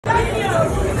Hello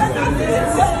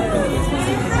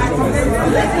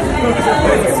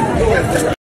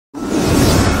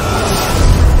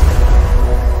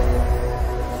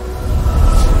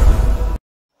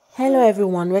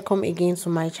everyone, welcome again to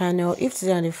my channel. If this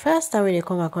is the first time when you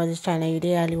come across this channel, you're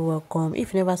really welcome.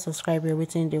 If you never subscribe, you're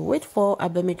waiting to wait for. I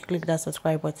better make you click that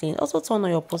subscribe button. Also turn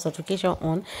on your post notification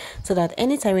on so that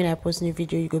anytime when I post new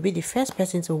video, you go be the first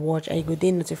person to watch and you go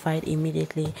get notified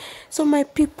immediately. So my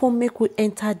people, make we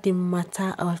enter the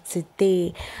matter of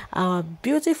today. Our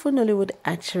beautiful Nollywood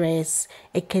actress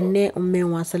Ekene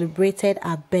Umenwa celebrated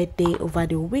her birthday over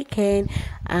the weekend,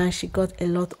 and she got a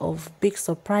lot of big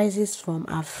surprises from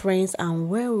her friends and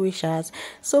well wishers.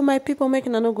 So my people,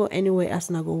 making not go anywhere as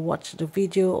I go watch the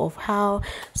video of how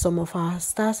some of our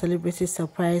star celebrities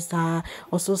surprised her,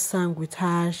 also sang with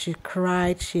her. She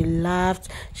cried, she laughed,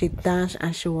 she danced,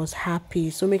 and she was happy.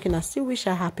 So making us still wish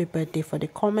her happy birthday for the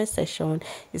comment section.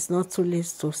 It's not too late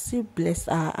to still bless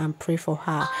her and pray for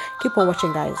her. Keep on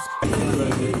watching, guys.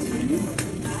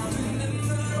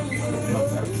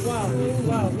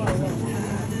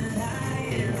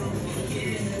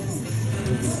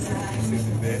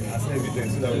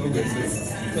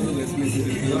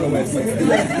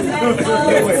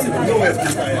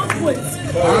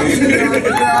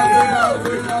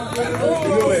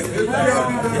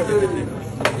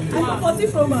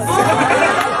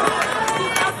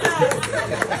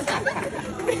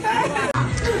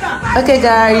 Okay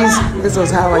guys, this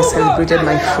was how I celebrated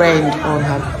my friend on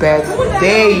her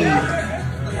birthday.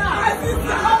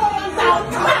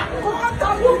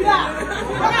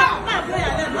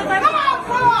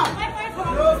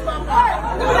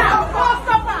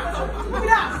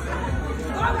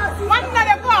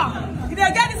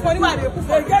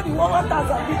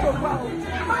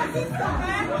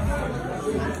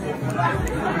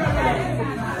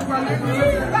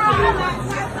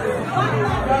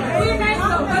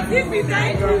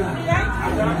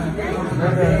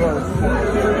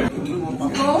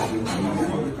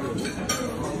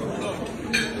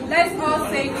 Let's all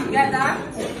say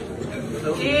together.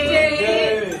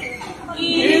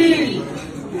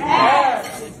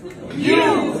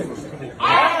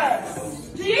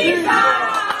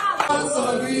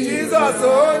 Jesus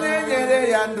onye nyere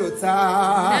ya ndụ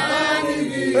taa,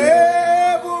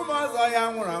 ebu mọzọ ya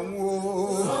nwụrụ anwụ,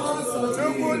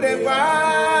 Chukwu lekwa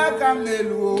aka m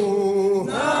n'elu,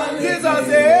 Jesus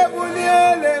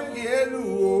ebuliele m gị elu,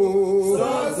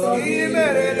 I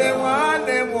merele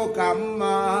nwanne m ka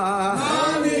mma,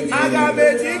 aga m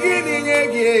eji gịnị nye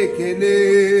gị ekele,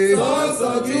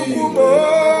 Chukwu bụ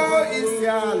isi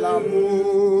ala m,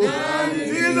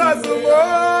 Jesus bụ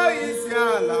isi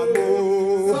ala m.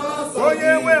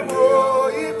 Onye nwe m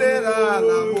ibere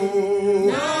ala m,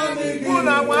 mụ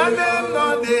na nwanne m nọ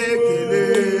na-ekele,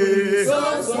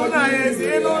 mụ na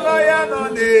ezinụlọ ya nọ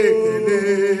na-ekele,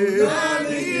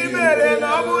 ihe mere na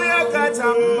ọ bụ ya kacha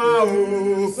mma o,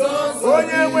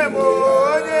 onye nwe m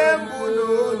onye mbụ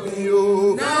n'obi o,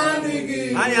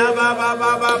 anya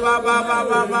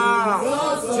babababababababa,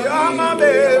 Chioma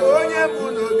mee onye mbụ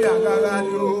n'obi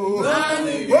agagharị o,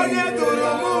 onye duru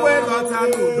m wee lọta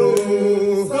n'udo,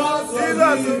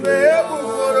 Jesus mee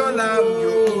bụrụ na m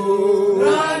yo,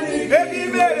 ebi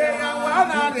mere ya nwa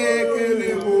na na-ekele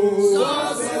m,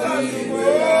 Jesus bụ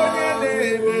onye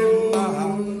na-eme mma,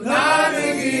 naanị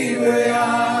gị nwe ya,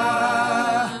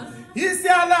 isi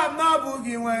ala m na ọ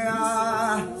bụghị nwe ya,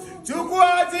 Chukwu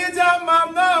ọchịcha mma m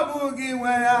na ọ bụghị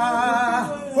nwe ya,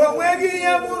 o nweghị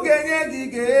ihe m ga-enye gị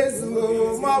ga-ezu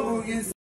ma ọ bụghị